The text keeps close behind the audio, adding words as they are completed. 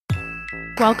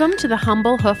Welcome to the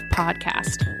Humble Hoof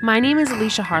Podcast. My name is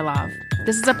Alicia Harlov.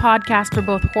 This is a podcast for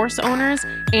both horse owners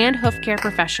and hoofcare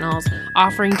professionals,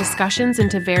 offering discussions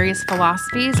into various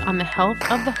philosophies on the health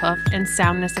of the hoof and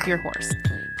soundness of your horse.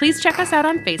 Please check us out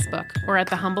on Facebook or at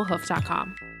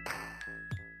thehumblehoof.com.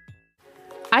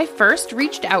 I first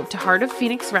reached out to Heart of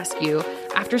Phoenix Rescue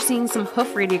after seeing some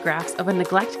hoof radiographs of a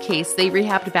neglect case they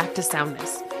rehabbed back to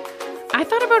soundness. I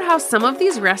thought about how some of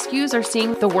these rescues are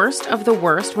seeing the worst of the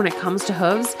worst when it comes to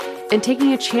hooves and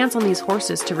taking a chance on these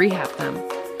horses to rehab them.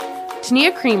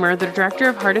 Tania Kramer, the director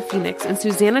of Heart of Phoenix, and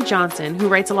Susanna Johnson, who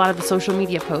writes a lot of the social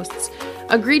media posts,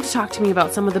 agreed to talk to me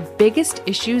about some of the biggest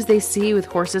issues they see with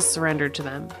horses surrendered to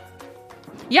them.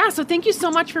 Yeah, so thank you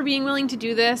so much for being willing to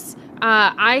do this.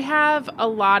 I have a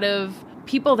lot of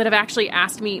people that have actually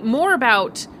asked me more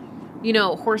about,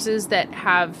 horses that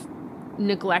have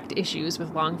neglect issues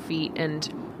with long feet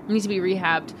and need to be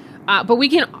rehabbed. But we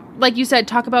can, like you said,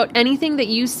 talk about anything that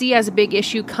you see as a big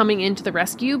issue coming into the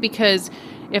rescue, because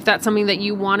if that's something that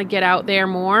you want to get out there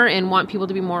more and want people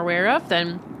to be more aware of,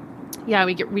 then yeah,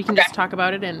 we can just talk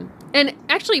about it. And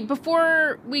actually,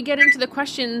 before we get into the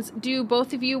questions, do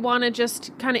both of you want to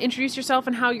just kind of introduce yourself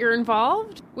and how you're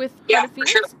involved with Heart of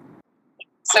Phoenix? Sure.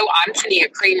 So I'm Tania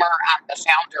Kramer. I'm the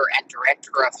founder and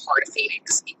director of Heart of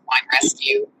Phoenix Equine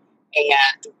Rescue.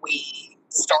 And we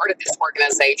started this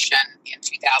organization in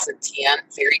 2010,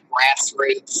 very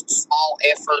grassroots, small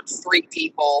effort, 3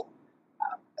 people,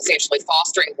 essentially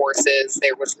fostering horses.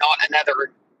 There was not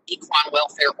another equine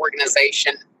welfare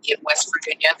organization in West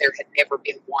Virginia. There had never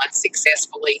been one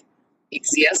successfully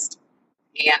exist.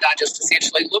 And I just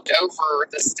essentially looked over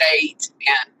the state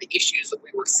and the issues that we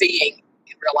were seeing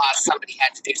and realized somebody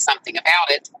had to do something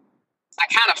about it.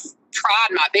 I kind of tried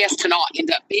my best to not end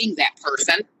up being that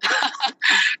person,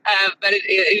 but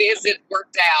it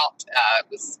worked out. It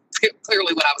was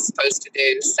clearly what I was supposed to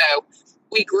do. So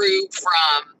we grew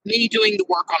from me doing the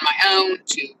work on my own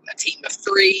to a team of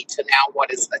 3 to now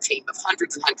what is a team of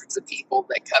hundreds and hundreds of people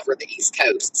that cover the East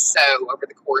Coast. So over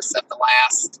the course of the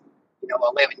last,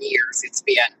 11 years, it's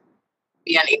been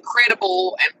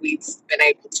incredible, and we've been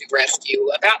able to rescue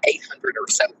about 800 or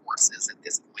so horses at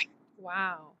this point.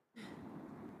 Wow.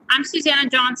 I'm Susanna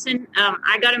Johnson.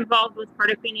 I got involved with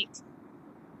Heart of Phoenix.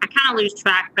 I kind of lose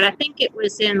track, but I think it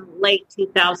was in late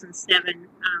 2007.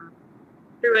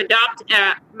 Through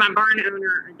my barn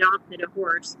owner adopted a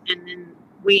horse, and then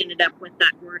we ended up with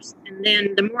that horse. And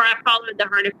then the more I followed the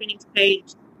Heart of Phoenix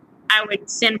page, I would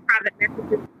send private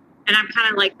messages. And I'm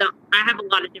kind of like I have a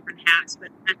lot of different hats, but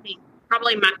I think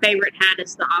probably my favorite hat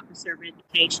is the officer of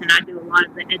education. I do a lot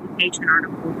of the education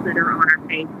articles that are on our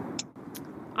page.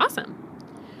 Awesome.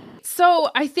 So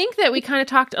I think that we kind of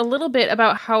talked a little bit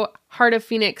about how Heart of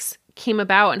Phoenix came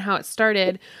about and how it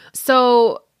started.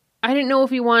 So I didn't know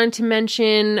if you wanted to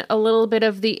mention a little bit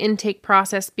of the intake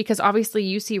process, because obviously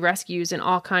you see rescues in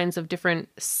all kinds of different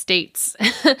states.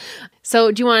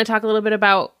 So do you want to talk a little bit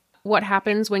about what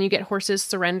happens when you get horses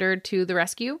surrendered to the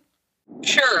rescue?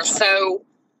 Sure. So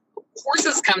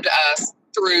horses come to us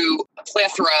through a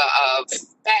plethora of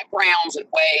backgrounds and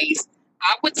ways.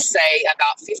 I would say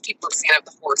about 50% of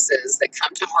the horses that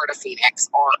come to Heart of Phoenix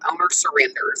are owner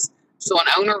surrenders. So an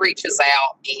owner reaches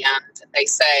out and they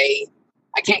say,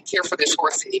 I can't care for this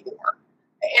horse anymore.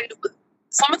 And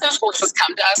some of those horses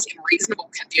come to us in reasonable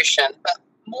condition, but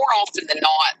more often than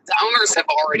not, the owners have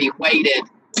already waited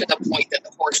to the point that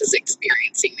the horse is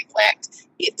experiencing neglect.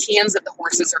 It tends that the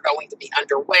horses are going to be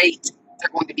underweight, they're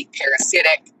going to be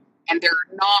parasitic, and they're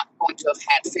not going to have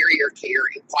had farrier care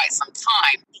in quite some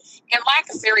time. And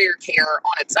lack of farrier care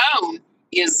on its own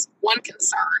is one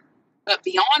concern. But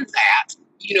beyond that,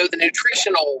 the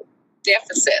nutritional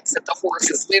deficits that the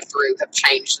horses live through have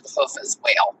changed the hoof as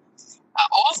well.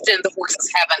 Often the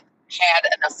horses haven't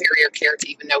had enough farrier care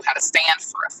to even know how to stand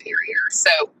for a farrier.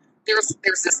 So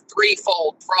there's this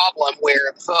threefold problem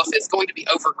where the hoof is going to be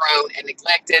overgrown and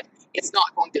neglected. It's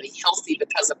not going to be healthy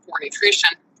because of poor nutrition.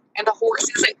 And the horse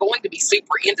isn't going to be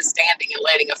super into standing and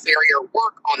letting a farrier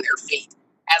work on their feet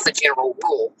as a general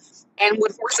rule. And when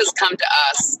horses come to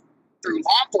us through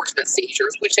law enforcement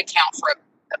seizures, which account for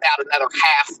about another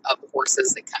half of the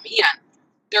horses that come in,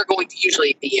 they're going to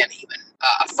usually be in even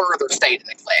a further state of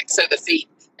neglect. So the feet,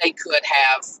 they could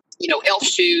have, elf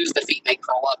shoes. The feet may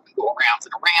curl up and go around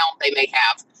and around. They may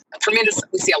have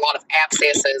we see a lot of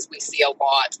abscesses. We see a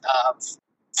lot of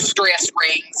stress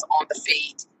rings on the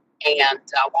feet, and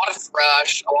a lot of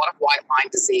thrush, a lot of white line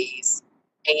disease.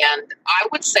 And I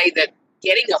would say that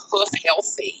getting a hoof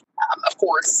healthy, of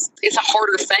course, it's a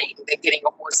harder thing than getting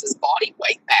a horse's body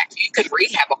weight back. You could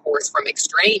rehab a horse from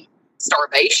extreme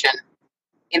starvation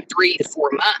in 3 to 4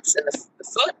 months, and the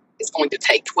foot is going to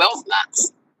take 12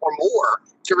 months or more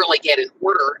to really get in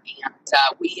order. And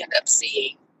we end up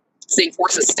seeing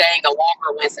horses staying a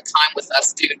longer length of time with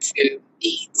us due to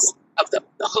needs of the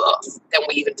hoof than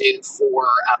we even do for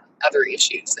other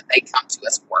issues that they come to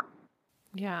us for.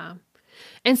 Yeah.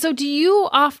 And so do you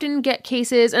often get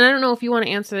cases, and I don't know if you want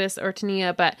to answer this or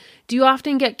Tania, but do you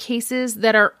often get cases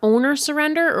that are owner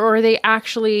surrender, or are they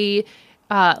actually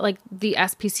like the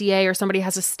SPCA or somebody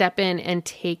has to step in and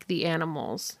take the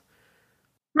animals?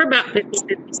 We're about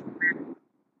 50-50.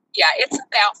 Yeah, it's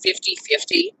about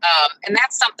 50-50. And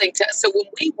that's something so when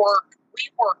we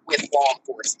work with law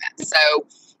enforcement. So,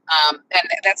 and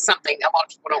that's something a lot of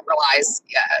people don't realize,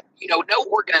 no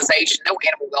organization, no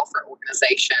animal welfare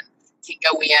organization can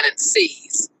go in and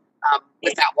seize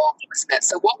without law enforcement.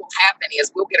 So what will happen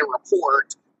is we'll get a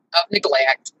report of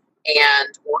neglect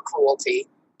or cruelty,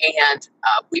 and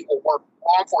we will work,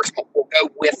 law enforcement will go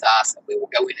with us, and we will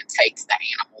go in and take the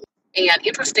animal. And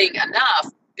interesting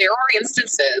enough, there are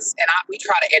instances, and we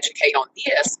try to educate on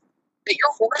this, that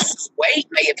your horse's weight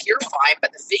may appear fine,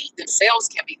 but the feet themselves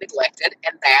can be neglected,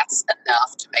 and that's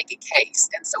enough to make a case.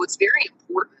 And so it's very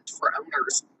important for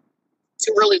owners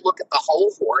to really look at the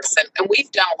whole horse. And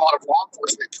we've done a lot of law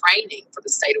enforcement training for the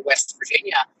state of West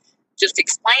Virginia, just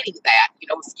explaining that, if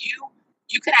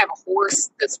you can have a horse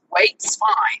that's weight's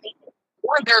fine,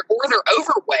 or they're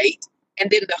overweight, and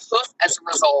then the hoof as a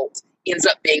result ends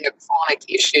up being a chronic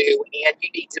issue, and you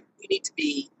need to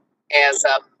be, as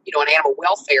an animal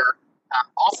welfare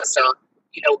officer,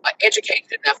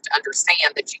 educated enough to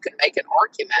understand that you can make an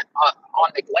argument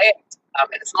on neglect,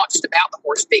 and it's not just about the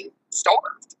horse being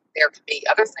starved. There could be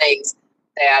other things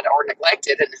that are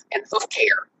neglected, and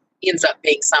Hoofcare ends up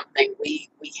being something we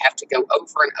have to go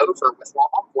over and over with law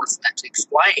enforcement to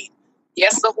explain.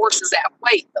 Yes, the horse is at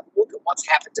weight, but look at what's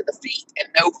happened to the feet, and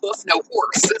no hoof, no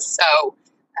horse. So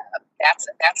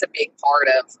that's a big part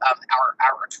of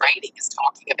our training, is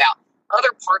talking about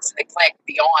other parts of neglect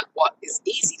beyond what is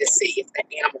easy to see. If the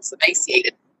animal's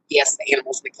emaciated, yes, the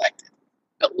animal's neglected.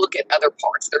 But look at other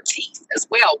parts, their teeth as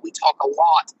well. We talk a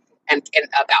lot and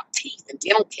about teeth and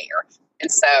dental care.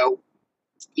 And so,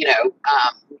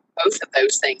 both of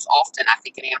those things often, I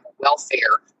think, in animal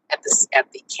welfare at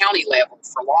the county level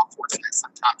for law enforcement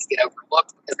sometimes get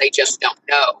overlooked because they just don't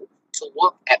know to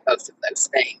look at both of those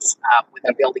things when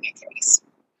they're building a case.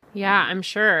 Yeah, I'm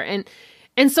sure.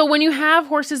 And so when you have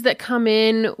horses that come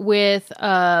in with,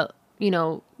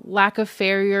 lack of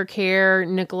farrier care,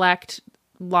 neglect,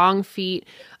 long feet,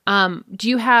 do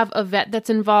you have a vet that's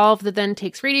involved that then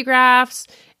takes radiographs?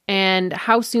 And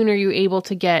how soon are you able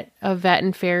to get a vet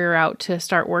and farrier out to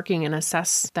start working and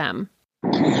assess them?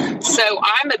 So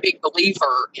I'm a big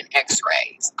believer in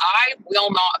x-rays. I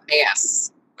will not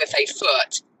mess with a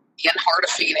foot in Heart of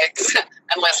Phoenix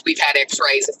unless we've had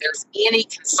x-rays. If there's any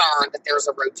concern that there's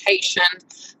a rotation,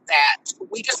 that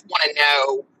we just want to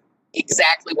know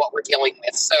exactly what we're dealing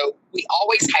with. So we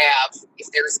always have,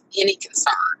 if there's any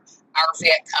concern, our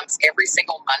vet comes every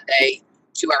single Monday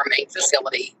to our main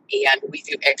facility, and we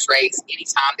do x-rays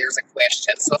anytime there's a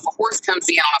question. So if a horse comes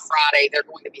in on a Friday, they're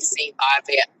going to be seen by a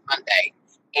vet Monday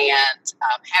and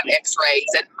have x-rays.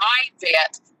 And my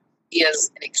vet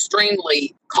is an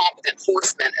extremely competent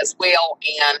horseman as well,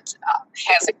 and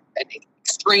has an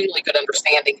extremely good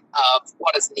understanding of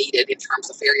what is needed in terms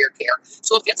of farrier care.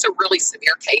 So if it's a really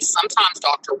severe case, sometimes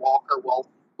Dr. Walker will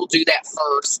do that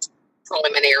first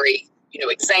preliminary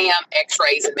exam,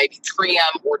 x-rays, and maybe trim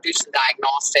or do some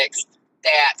diagnostics.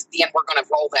 That then we're going to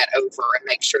roll that over and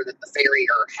make sure that the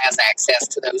farrier has access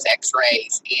to those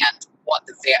x-rays and what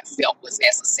the vet felt was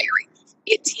necessary.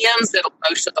 It tends that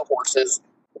most of the horses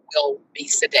will be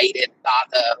sedated by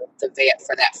the vet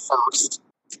for that first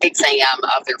exam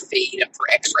of their feet and for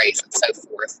x-rays and so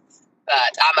forth.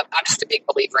 But I'm just a big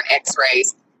believer in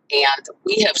x-rays, and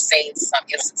we have seen some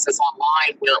instances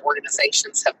online where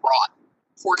organizations have brought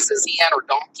horses in or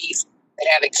donkeys that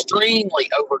have extremely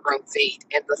overgrown feet,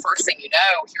 and the first thing you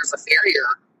know, here's a farrier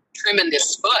trimming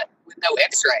this foot with no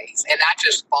x-rays, and that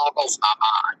just boggles my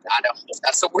mind.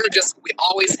 So we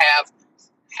always have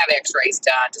x-rays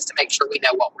done just to make sure we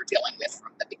know what we're dealing with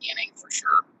from the beginning, for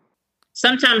sure.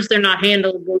 Sometimes they're not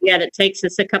handleable yet. It takes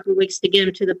us a couple of weeks to get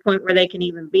them to the point where they can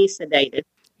even be sedated.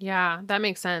 Yeah, that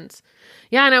makes sense.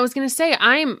 Yeah, and I was going to say,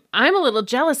 I'm a little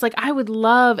jealous. Like, I would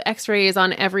love x-rays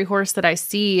on every horse that I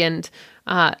see, and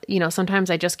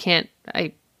sometimes I just can't,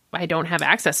 I don't have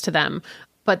access to them.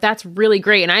 But that's really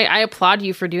great, and I applaud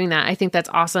you for doing that. I think that's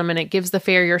awesome, and it gives the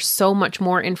farrier so much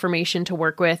more information to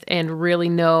work with and really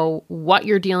know what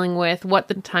you're dealing with, what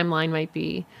the timeline might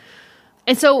be.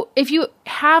 And so if you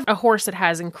have a horse that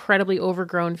has incredibly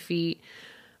overgrown feet,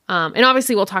 And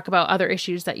obviously we'll talk about other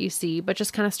issues that you see, but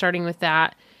just kind of starting with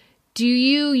that, do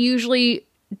you usually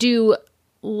do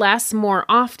less more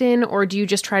often, or do you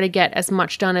just try to get as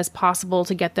much done as possible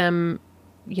to get them,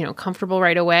 comfortable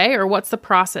right away? Or what's the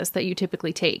process that you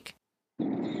typically take?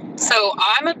 So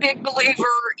I'm a big believer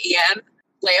in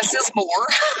less is more,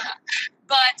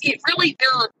 but there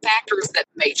are factors that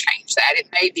may change that. It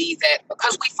may be that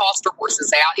because we foster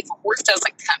horses out, if a horse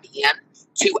doesn't come in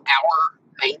to our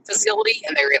main facility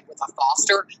and they're with a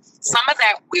foster, some of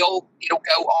that it'll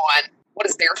go on what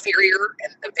is their farrier,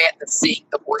 and the vet that's seeing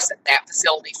the horse at that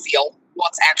facility feel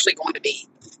what's actually going to be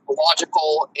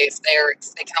logical. If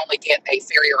they can only get a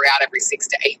farrier out every 6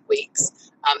 to 8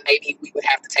 weeks, maybe we would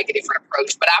have to take a different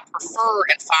approach. But I prefer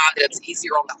and find that it's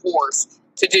easier on the horse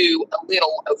to do a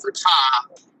little over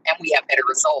time, and we have better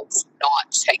results,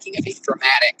 not taking a big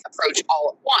dramatic approach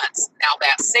all at once. Now,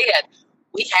 that said,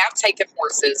 we have taken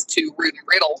horses to root and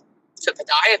riddle to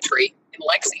podiatry in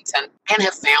Lexington and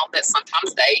have found that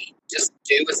sometimes they just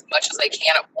do as much as they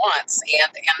can at once.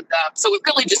 And so it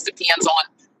really just depends on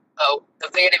the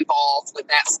vet involved with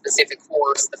that specific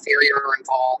horse, the farrier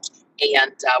involved,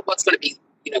 and what's going to be,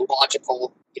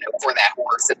 logical, for that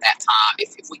horse at that time.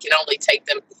 If we can only take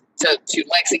them to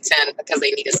Lexington because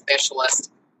they need a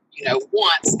specialist,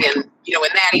 once, then, in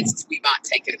that instance, we might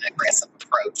take an aggressive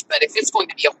approach. But if it's going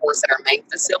to be a horse at our main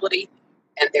facility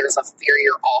and there's a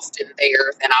farrier often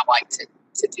there, then I like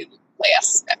to do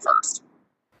less at first.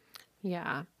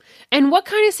 Yeah. And what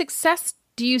kind of success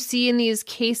do you see in these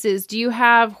cases? Do you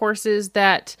have horses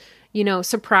that,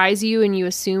 surprise you and you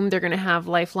assume they're going to have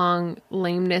lifelong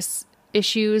lameness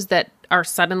issues that are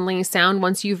suddenly sound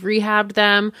once you've rehabbed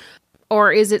them?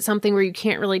 Or is it something where you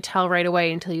can't really tell right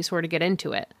away until you sort of get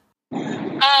into it?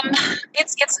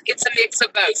 It's a mix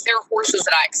of both. There are horses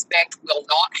that I expect will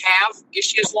not have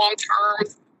issues long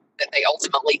term that they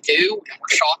ultimately do, and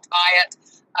we're shocked by it.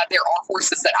 There are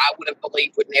horses that I would have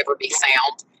believed would never be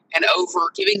sound, and over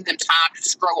giving them time to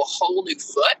just grow a whole new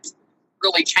foot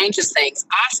really changes things.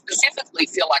 I specifically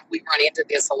feel like we run into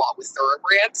this a lot with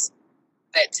thoroughbreds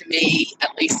that, to me,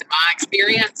 at least in my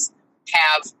experience,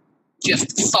 have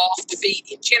just soft feet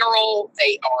in general.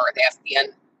 They have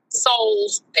thin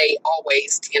soles. They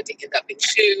always tend to end up in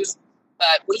shoes.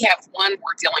 But we have one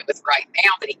we're dealing with right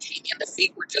now that he came in, the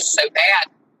feet were just so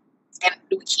bad. And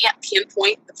we can't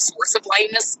pinpoint the source of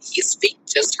lameness. His feet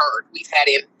just hurt. We've had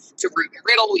him to root and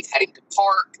riddle. We've had him to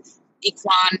park.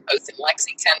 Equine, both in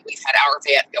Lexington. We've had our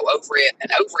vet go over it.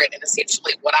 And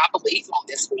essentially what I believe on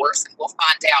this horse, and we'll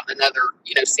find out in another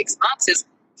 6 months, is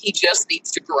he just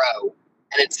needs to grow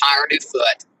an entire new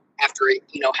foot after,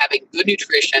 having good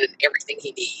nutrition and everything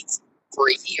he needs for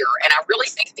a year. And I really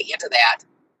think at the end of that,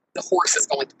 the horse is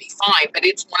going to be fine. But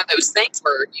it's one of those things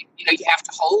where, you have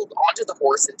to hold onto the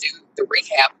horse and do the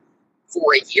rehab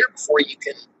for a year before you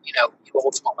can, you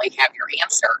ultimately have your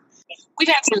answer. We've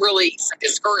had some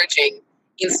discouraging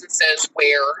instances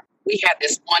where we had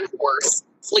this one horse,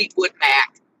 Fleetwood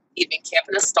Mac. He'd been kept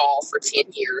in a stall for 10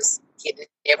 years. He had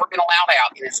never been allowed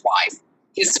out in his life.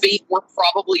 His feet were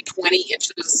probably 20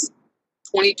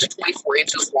 to 24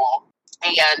 inches long,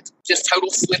 and just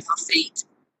total slipper feet.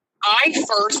 I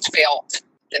first felt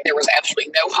that there was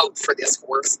absolutely no hope for this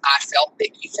horse. I felt that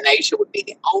euthanasia would be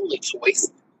the only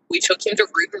choice. We took him to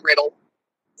root and riddle.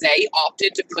 They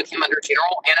opted to put him under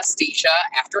general anesthesia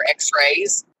after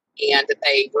x-rays, and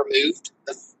they removed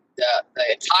the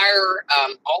entire,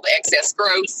 all the excess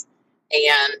growth,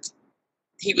 and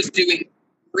he was doing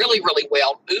really, really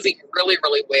well, moving really,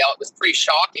 really well. It was pretty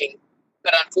shocking,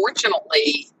 but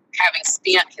unfortunately, having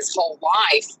spent his whole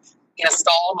life in a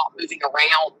stall, not moving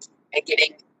around and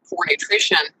getting poor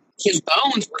nutrition, his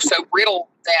bones were so brittle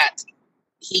that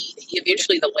he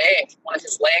eventually, one of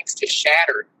his legs just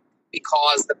shattered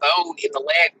because the bone in the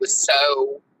leg was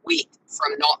so weak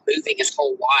from not moving his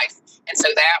whole life. And so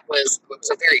it was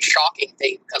a very shocking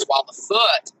thing, because while the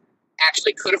foot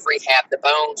actually could have rehabbed, the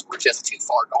bones were just too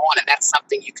far gone, and that's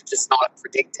something you could just not have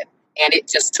predicted. And it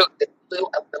just took the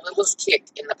littlest kick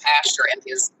in the pasture, and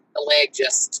the leg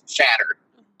just shattered.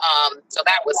 So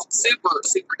that was super,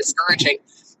 super discouraging.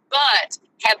 But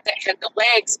had the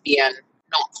legs been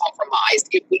not compromised,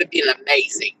 it would have been an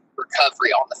amazing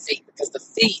recovery on the feet, because the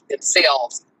feet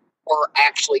themselves were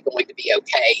actually going to be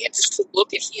okay. And just to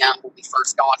look at him when we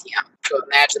first got him, to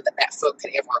imagine that foot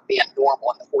could ever have been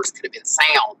normal and the horse could have been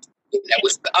sound,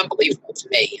 was unbelievable to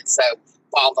me. And so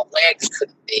while the legs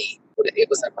couldn't be, it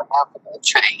was a remarkable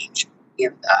change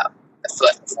in the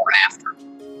foot before and after.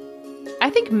 I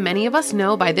think many of us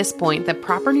know by this point that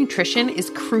proper nutrition is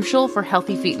crucial for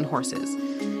healthy feet in horses.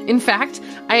 In fact,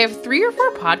 I have 3 or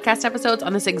 4 podcast episodes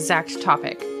on this exact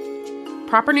topic.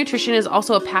 proper nutrition is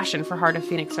also a passion for Heart of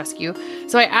Phoenix Rescue,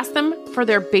 so I asked them for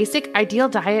their basic ideal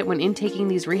diet when intaking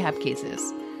these rehab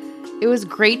cases. It was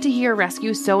great to hear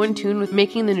Rescue so in tune with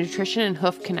making the nutrition and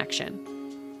hoof connection.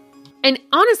 And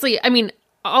honestly, I mean,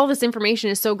 all this information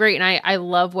is so great, and I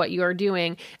love what you are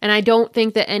doing. And I don't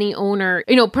think that any owner,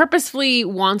 purposefully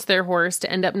wants their horse to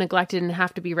end up neglected and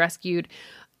have to be rescued.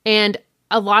 And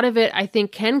a lot of it, I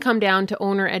think, can come down to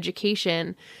owner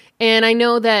education. And I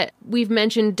know that we've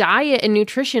mentioned diet and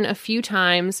nutrition a few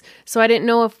times, so I didn't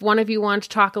know if one of you wanted to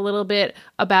talk a little bit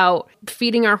about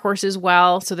feeding our horses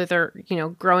well so that they're,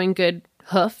 growing good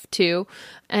hoof too,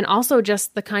 and also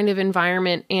just the kind of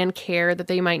environment and care that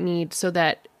they might need so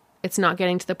that it's not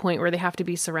getting to the point where they have to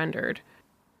be surrendered.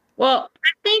 Well, I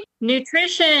think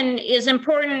nutrition is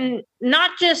important,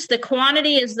 not just the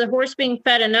quantity, is the horse being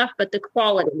fed enough, but the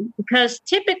quality. Because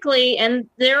typically, and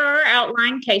there are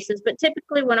outlying cases, but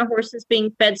typically when a horse is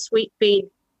being fed sweet feed,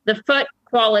 the foot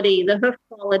quality, the hoof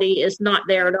quality is not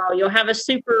there at all. You'll have a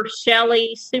super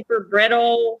shelly, super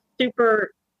brittle,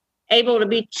 super able to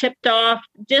be chipped off,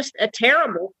 just a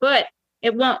terrible foot.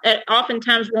 It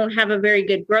oftentimes won't have a very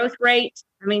good growth rate.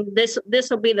 I mean, this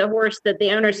will be the horse that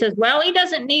the owner says, well, he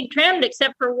doesn't need trimmed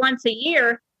except for once a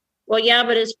year. Well, yeah,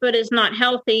 but his foot is not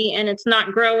healthy and it's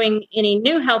not growing any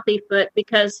new healthy foot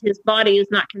because his body is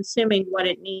not consuming what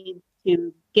it needs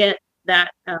to get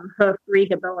that hoof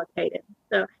rehabilitated.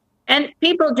 So, and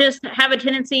people just have a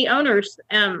tendency, owners,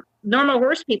 normal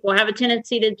horse people have a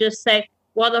tendency to just say,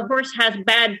 well, the horse has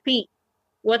bad feet,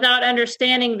 without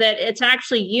understanding that it's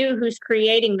actually you who's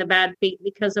creating the bad feet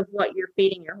because of what you're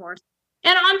feeding your horse.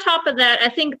 And on top of that, I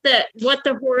think that what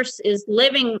the horse is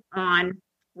living on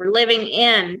or living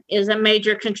in is a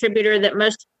major contributor that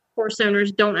most horse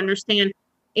owners don't understand.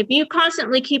 If you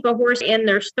constantly keep a horse in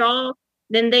their stall,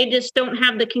 then they just don't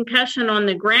have the concussion on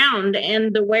the ground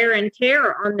and the wear and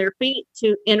tear on their feet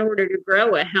in order to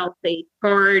grow a healthy,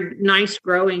 hard, nice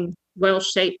growing,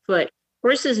 well-shaped foot.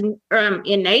 Horses in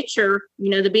nature,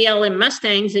 the BLM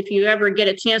Mustangs, if you ever get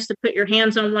a chance to put your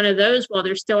hands on one of those while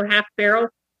they're still half feral,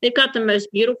 they've got the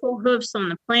most beautiful hoofs on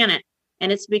the planet.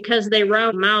 And it's because they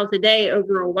roam miles a day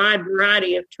over a wide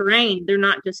variety of terrain. They're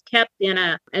not just kept in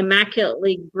a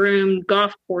immaculately groomed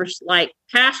golf course-like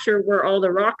pasture where all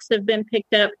the rocks have been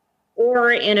picked up,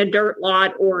 or in a dirt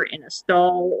lot, or in a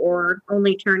stall, or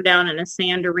only turned down in a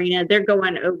sand arena. They're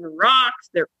going over rocks,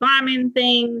 they're climbing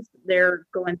things, they're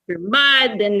going through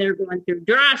mud, then they're going through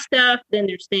dry stuff, then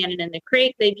they're standing in the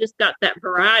creek. They just got that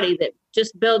variety that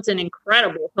just builds an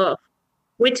incredible hoof.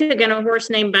 We took in a horse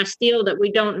named Bastille that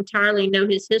we don't entirely know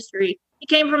his history. He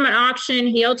came from an auction.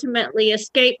 He ultimately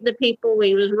escaped the people.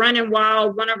 He was running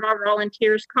wild. One of our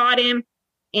volunteers caught him.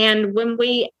 And when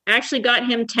we actually got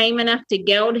him tame enough to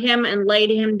geld him and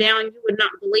laid him down, you would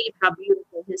not believe how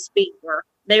beautiful his feet were.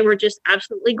 They were just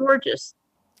absolutely gorgeous.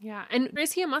 Yeah. And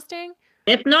is he a Mustang?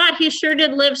 If not, he sure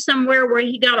did live somewhere where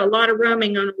he got a lot of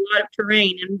roaming on a lot of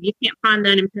terrain. And you can't find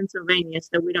that in Pennsylvania,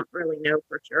 so we don't really know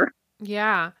for sure.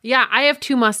 Yeah. Yeah. I have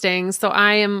 2 Mustangs, so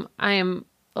I am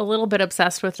a little bit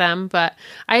obsessed with them, but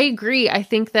I agree. I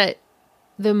think that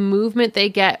the movement they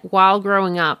get while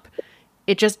growing up,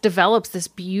 it just develops this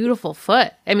beautiful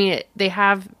foot. I mean,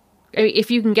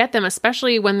 if you can get them,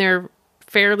 especially when they're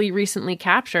fairly recently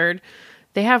captured,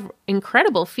 they have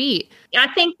incredible feet.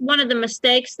 I think one of the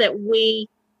mistakes that we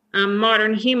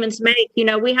modern humans make,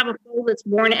 we have a foal that's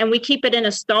born and we keep it in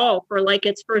a stall for like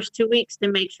its first 2 weeks to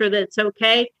make sure that it's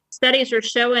okay. Studies are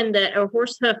showing that a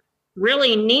horse hoof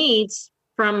really needs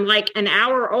from like an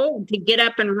hour old to get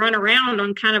up and run around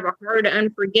on kind of a hard,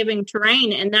 unforgiving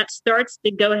terrain. And that starts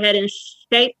to go ahead and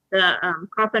shape the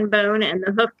coffin bone and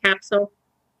the hoof capsule.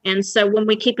 And so when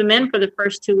we keep them in for the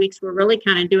first 2 weeks, we're really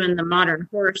kind of doing the modern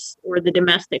horse or the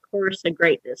domestic horse a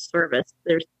great disservice.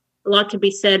 There's a lot to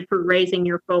be said for raising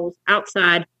your foals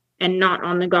outside and not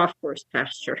on the golf course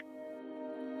pasture.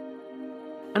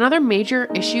 Another major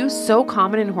issue so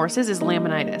common in horses is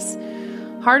laminitis.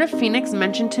 Heart of Phoenix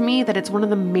mentioned to me that it's one of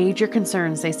the major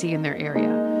concerns they see in their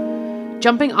area.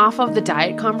 Jumping off of the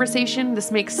diet conversation,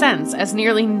 this makes sense, as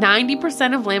nearly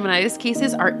 90% of laminitis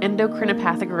cases are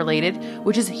endocrinopathic related,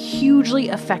 which is hugely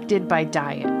affected by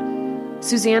diet.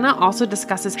 Susanna also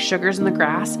discusses sugars in the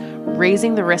grass,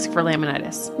 raising the risk for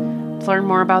laminitis. To learn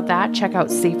more about that, check out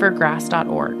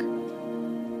safergrass.org.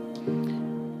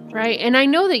 Right. And I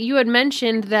know that you had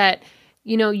mentioned that,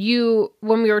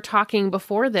 when we were talking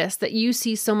before this, that you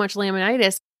see so much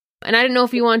laminitis. And I didn't know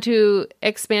if you want to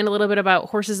expand a little bit about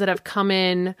horses that have come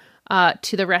in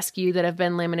to the rescue that have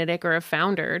been laminitic or have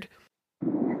foundered.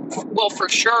 Well, for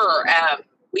sure.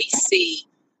 We see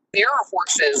there are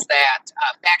horses that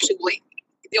actually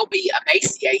they'll be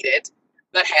emaciated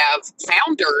but have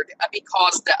foundered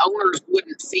because the owners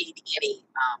wouldn't feed any.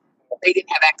 They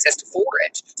didn't have access to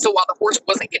forage. So while the horse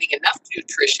wasn't getting enough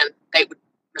nutrition, they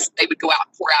would go out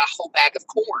and pour out a whole bag of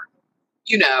corn,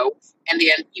 and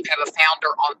then you have a founder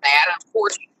on that. And of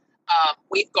course,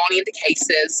 we've gone into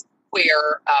cases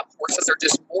where horses are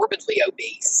just morbidly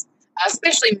obese,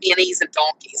 especially minis and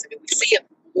donkeys. I mean, we see it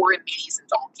more in minis and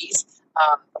donkeys,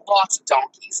 lots of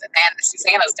donkeys. And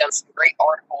Susanna's done some great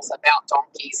articles about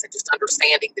donkeys and just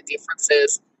understanding the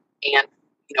differences and,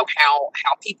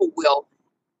 how people will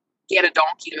get a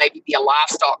donkey to maybe be a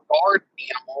livestock guard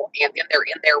animal, and then they're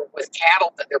in there with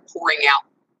cattle that they're pouring out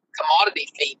commodity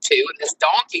feed to, and this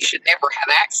donkey should never have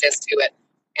access to it.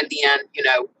 And then,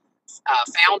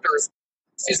 founders,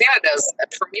 Susanna does a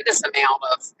tremendous amount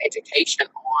of education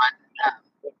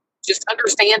on just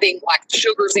understanding like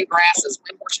sugars and grasses,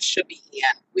 when horses should be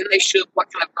in, when they should,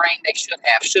 what kind of grain they should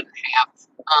have, shouldn't have,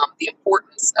 the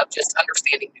importance of just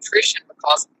understanding nutrition,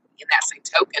 because in that same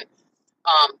token,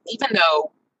 even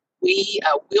though we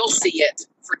will see it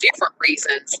for different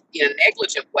reasons in a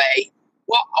negligent way,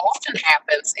 what often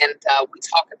happens, and we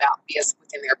talk about this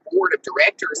within their board of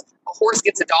directors, a horse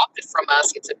gets adopted from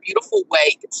us, it's a beautiful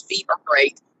weight, its feet are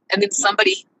great, and then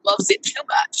somebody loves it too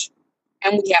much.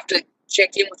 And we have to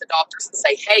check in with the doctors and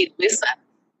say, hey, listen,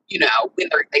 when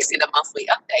they send a monthly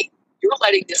update, you're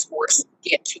letting this horse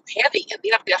get too heavy. And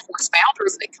then if that horse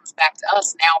founders and it comes back to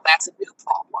us, now that's a new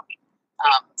problem.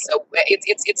 So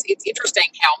it's interesting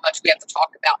how much we have to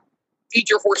talk about feed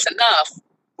your horse enough,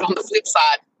 but on the flip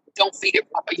side, don't feed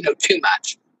it too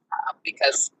much,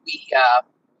 because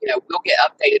we'll get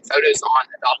updated photos on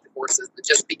adopted horses that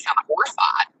just be kind of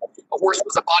horrified. A horse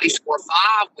was a body score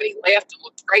 5 when he left and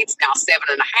looked great. It's now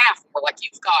 7.5. And we're like,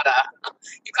 you've got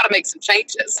to make some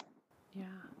changes. Yeah.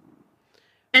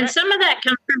 And some of that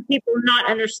comes from people not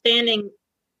understanding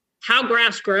how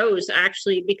grass grows,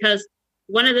 actually, because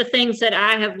one of the things that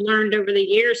I have learned over the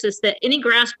years is that any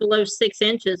grass below 6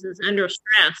 inches is under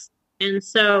stress. And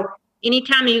so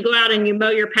anytime you go out and you mow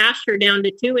your pasture down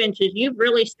to 2 inches, you've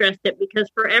really stressed it, because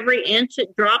for every inch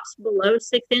it drops below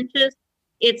 6 inches,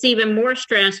 it's even more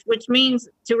stressed, which means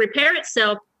to repair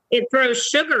itself, it throws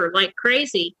sugar like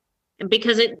crazy. And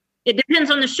because it depends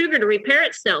on the sugar to repair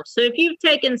itself. So if you've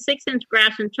taken 6-inch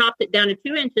grass and chopped it down to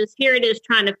 2 inches, here it is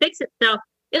trying to fix itself.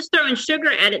 It's throwing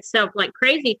sugar at itself like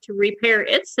crazy to repair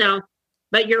itself.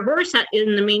 But your horse,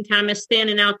 in the meantime, is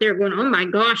standing out there going, oh my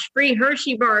gosh, free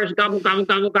Hershey bars, gobble, gobble,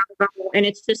 gobble, gobble, gobble. And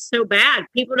it's just so bad.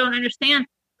 People don't understand.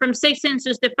 From 6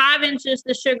 inches to 5 inches,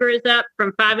 the sugar is up.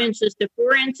 From 5 inches to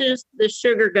 4 inches, the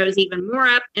sugar goes even more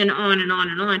up, and on and on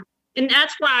and on. And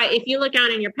that's why if you look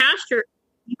out in your pasture,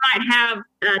 you might have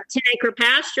a 10-acre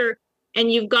pasture,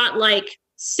 and you've got like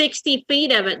 60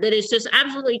 feet of it that is just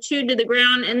absolutely chewed to the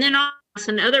ground, and then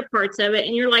and other parts of it.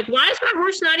 And you're like, why is my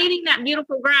horse not eating that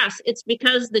beautiful grass? It's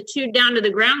because the chewed down to the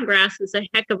ground grass is a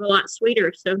heck of a lot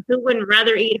sweeter. So who wouldn't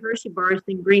rather eat Hershey bars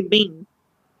than green beans?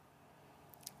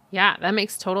 Yeah, that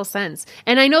makes total sense.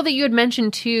 And I know that you had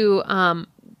mentioned too,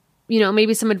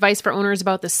 maybe some advice for owners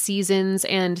about the seasons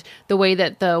and the way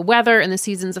that the weather and the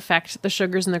seasons affect the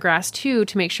sugars in the grass too,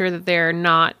 to make sure that they're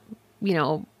not,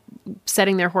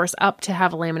 setting their horse up to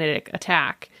have a laminitic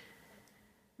attack.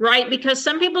 Right, because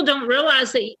some people don't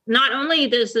realize that not only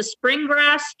does the spring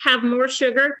grass have more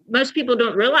sugar, most people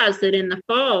don't realize that in the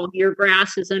fall, your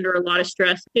grass is under a lot of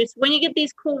stress. It's when you get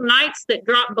these cool nights that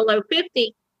drop below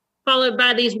 50, followed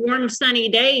by these warm, sunny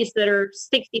days that are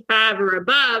 65 or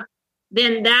above,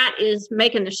 then that is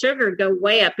making the sugar go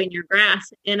way up in your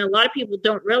grass. And a lot of people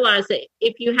don't realize that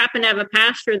if you happen to have a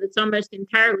pasture that's almost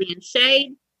entirely in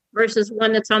shade versus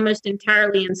one that's almost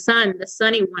entirely in sun, the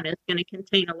sunny one is going to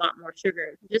contain a lot more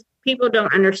sugar. Just people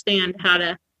don't understand how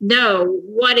to know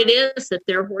what it is that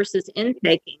their horse is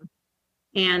intaking.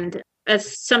 And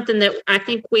that's something that I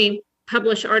think we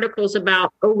publish articles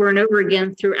about over and over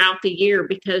again throughout the year,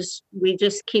 because we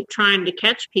just keep trying to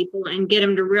catch people and get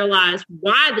them to realize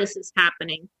why this is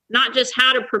happening, not just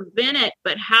how to prevent it,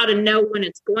 but how to know when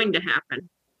it's going to happen.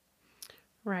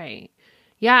 Right.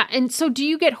 Yeah. And so do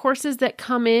you get horses that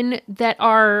come in that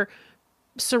are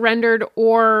surrendered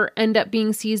or end up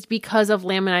being seized because of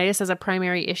laminitis as a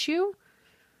primary issue?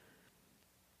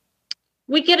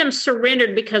 We get them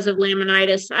surrendered because of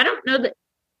laminitis. I don't know that.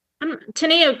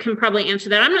 Taneo can probably answer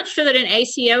that. I'm not sure that an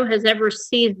ACO has ever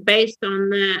seized based on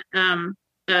the an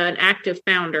active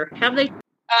founder. Have they?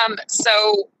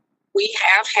 So we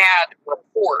have had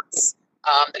reports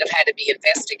that have had to be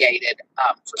investigated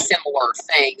for similar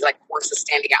things, like horses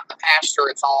standing out in the pasture.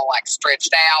 It's all like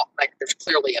stretched out, like there's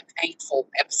clearly a painful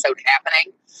episode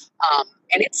happening.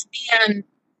 And it's been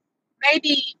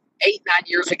maybe 8-9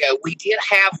 years ago, we did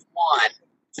have one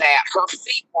that her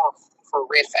feet were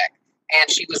horrific, and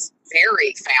she was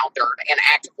very foundered and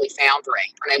actively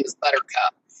foundering. Her name was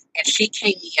Buttercup, and she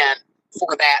came in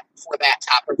for that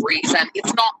type of reason.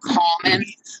 It's not common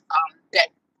that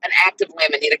an active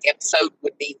laminitic episode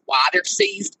would be wider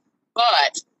seized,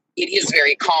 but it is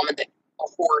very common that a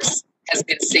horse has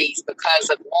been seized because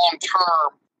of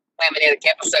long-term laminitic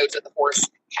episodes that the horse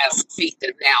has feet that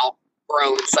have now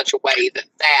grown in such a way that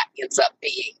ends up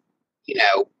being,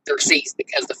 they're seized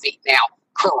because the feet now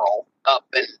curl up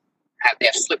and have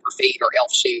slipper feet or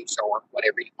elf shoes or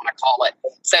whatever you want to call it.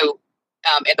 So,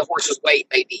 and the horse's weight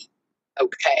may be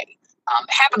okay. It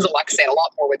happens, like I said, a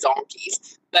lot more with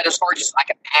donkeys. But as far as just like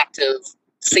an active,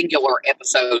 singular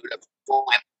episode of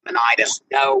laminitis,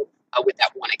 no, with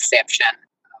that one exception,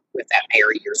 with that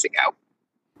mare years ago.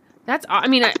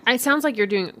 It sounds like you're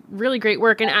doing really great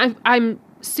work, and I'm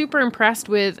super impressed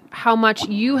with how much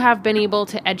you have been able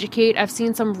to educate. I've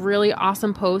seen some really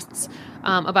awesome posts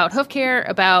about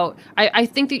Hoofcare, I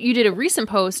think that you did a recent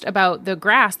post about the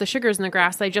grass, the sugars in the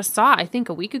grass that I just saw, I think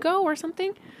a week ago or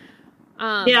something.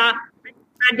 Yeah,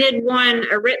 I did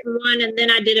a written one, and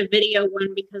then I did a video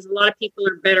one because a lot of people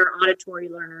are better auditory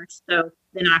learners. So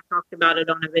then I talked about it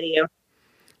on a video.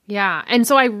 Yeah. And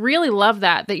so I really love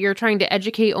that you're trying to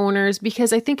educate owners,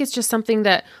 because I think it's just something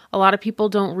that a lot of people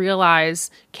don't realize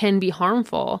can be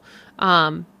harmful.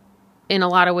 In a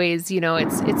lot of ways,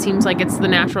 it seems like it's the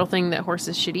natural thing that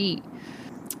horses should eat.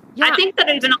 Yeah. I think that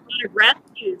even a lot of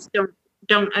rescues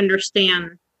don't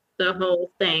understand the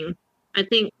whole thing. I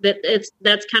think that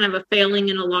that's kind of a failing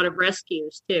in a lot of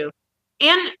rescues too.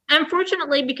 And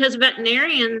unfortunately, because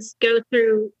veterinarians go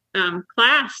through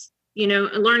class,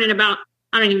 learning about,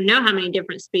 I don't even know how many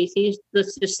different species,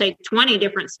 let's just say 20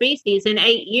 different species in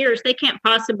 8 years, they can't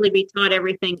possibly be taught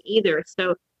everything either.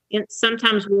 So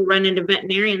sometimes we'll run into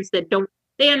veterinarians that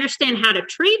they understand how to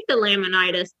treat the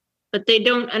laminitis, but they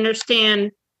don't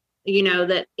understand,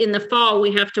 that in the fall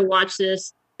we have to watch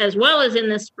this as well as in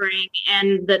the spring,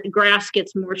 and that grass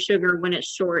gets more sugar when it's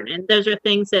short. And those are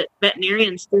things that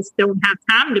veterinarians just don't have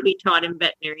time to be taught in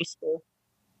veterinary school.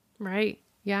 Right.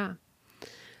 Yeah.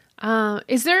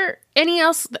 Is there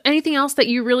anything else that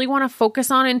you really want to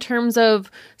focus on in terms of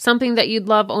something that you'd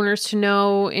love owners to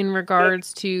know in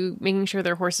regards to making sure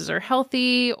their horses are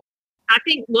healthy? I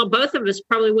think, both of us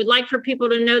probably would like for people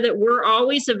to know that we're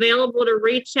always available to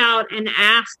reach out and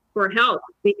ask for help,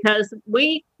 because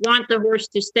we want the horse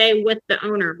to stay with the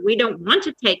owner. We don't want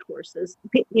to take horses.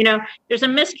 There's a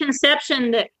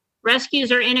misconception that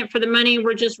rescues are in it for the money.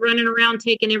 We're just running around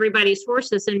taking everybody's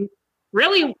horses. And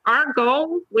really our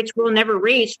goal, which we'll never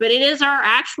reach, but it is our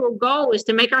actual goal, is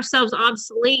to make ourselves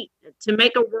obsolete, to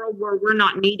make a world where we're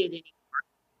not needed anymore.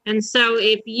 And so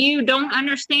if you don't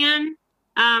understand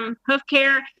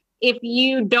Hoofcare, if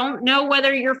you don't know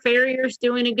whether your farrier's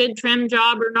doing a good trim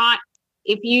job or not,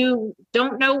 if you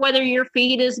don't know whether your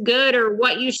feed is good or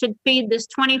what you should feed this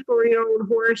 24-year-old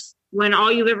horse when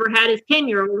all you've ever had is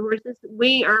 10-year-old horses,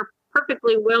 we are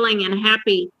perfectly willing and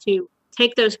happy to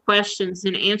take those questions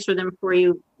and answer them for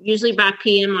you, usually by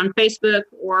PM on Facebook,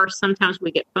 or sometimes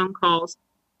we get phone calls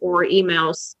or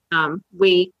emails.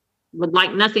 We would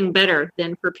like nothing better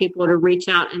than for people to reach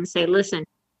out and say, listen,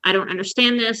 I don't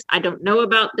understand this. I don't know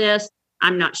about this.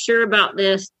 I'm not sure about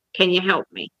this. Can you help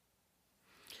me?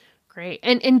 Great.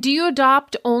 And do you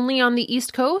adopt only on the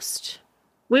East Coast?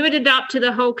 We would adopt to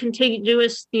the whole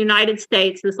contiguous United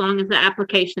States as long as the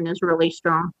application is really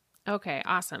strong. Okay,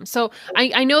 awesome. So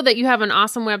I know that you have an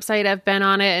awesome website. I've been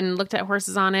on it and looked at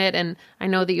horses on it, and I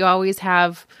know that you always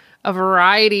have a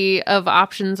variety of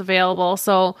options available.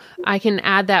 So I can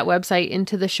add that website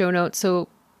into the show notes so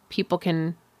people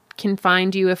can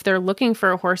find you if they're looking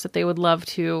for a horse that they would love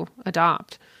to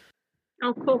adopt.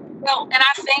 Oh, cool. Well, and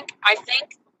I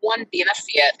think one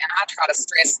benefit, and I try to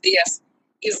stress this,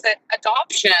 is that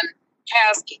adoption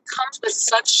comes with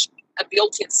such a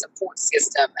built-in support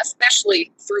system,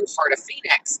 especially through Heart of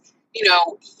Phoenix. You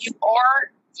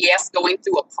are, yes, going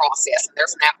through a process, and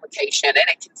there's an application, and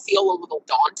it can feel a little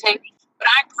daunting, but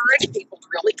I encourage people to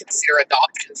really consider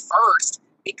adoption first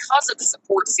because of the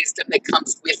support system that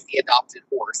comes with the adopted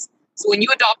horse. So when you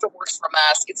adopt a horse from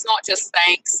us, it's not just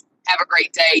thanks, have a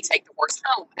great day, take the horse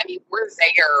home. I mean, we're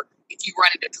there if you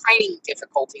run into training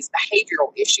difficulties,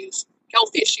 behavioral issues,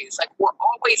 health issues. Like, we're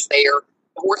always there.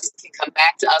 The horse can come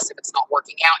back to us if it's not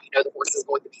working out. The horse is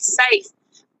going to be safe,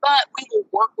 but we will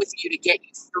work with you to get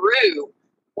you through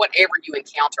whatever you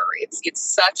encounter. It's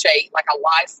such a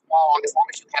lifelong, as long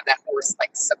as you have that horse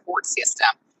support system.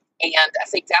 And I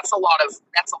think that's a lot of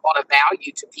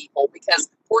value to people, because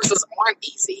horses aren't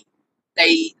easy.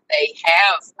 they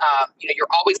have, you're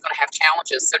always going to have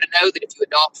challenges. So to know that if you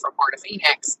adopt from Heart of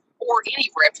Phoenix or any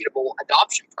reputable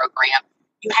adoption program,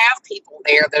 you have people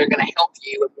there that are going to help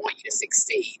you and want you to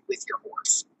succeed with your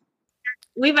horse.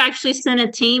 We've actually sent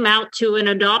a team out to an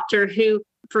adopter who,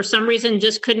 for some reason,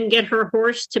 just couldn't get her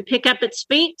horse to pick up its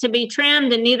feet to be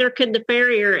trimmed, and neither could the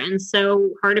farrier. And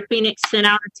so Heart of Phoenix sent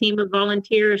out a team of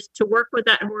volunteers to work with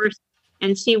that horse,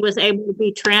 and she was able to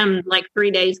be trimmed like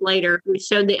 3 days later. We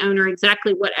showed the owner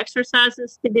exactly what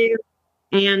exercises to do,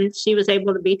 and she was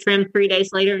able to be trimmed 3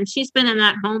 days later. And she's been in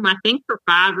that home, I think, for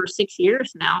 5 or 6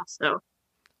 years now. So,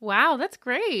 wow, that's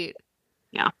great.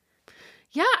 Yeah.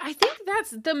 Yeah, I think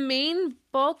that's the main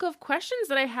bulk of questions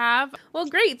that I have. Well,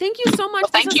 great. Thank you so much.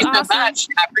 Well, thank you so much.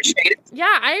 I appreciate it.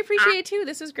 Yeah, I appreciate it too.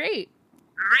 This was great.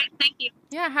 All right. Thank you.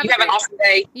 Yeah. Have an awesome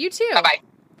day. You too. Bye-bye.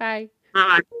 Bye.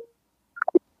 Bye.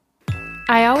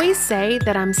 I always say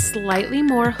that I'm slightly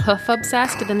more hoof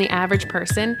obsessed than the average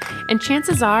person, and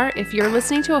chances are, if you're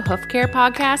listening to a Hoofcare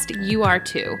podcast, you are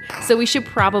too. So we should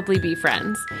probably be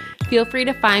friends. Feel free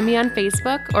to find me on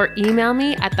Facebook or email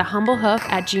me at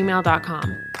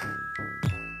thehumblehoof@gmail.com.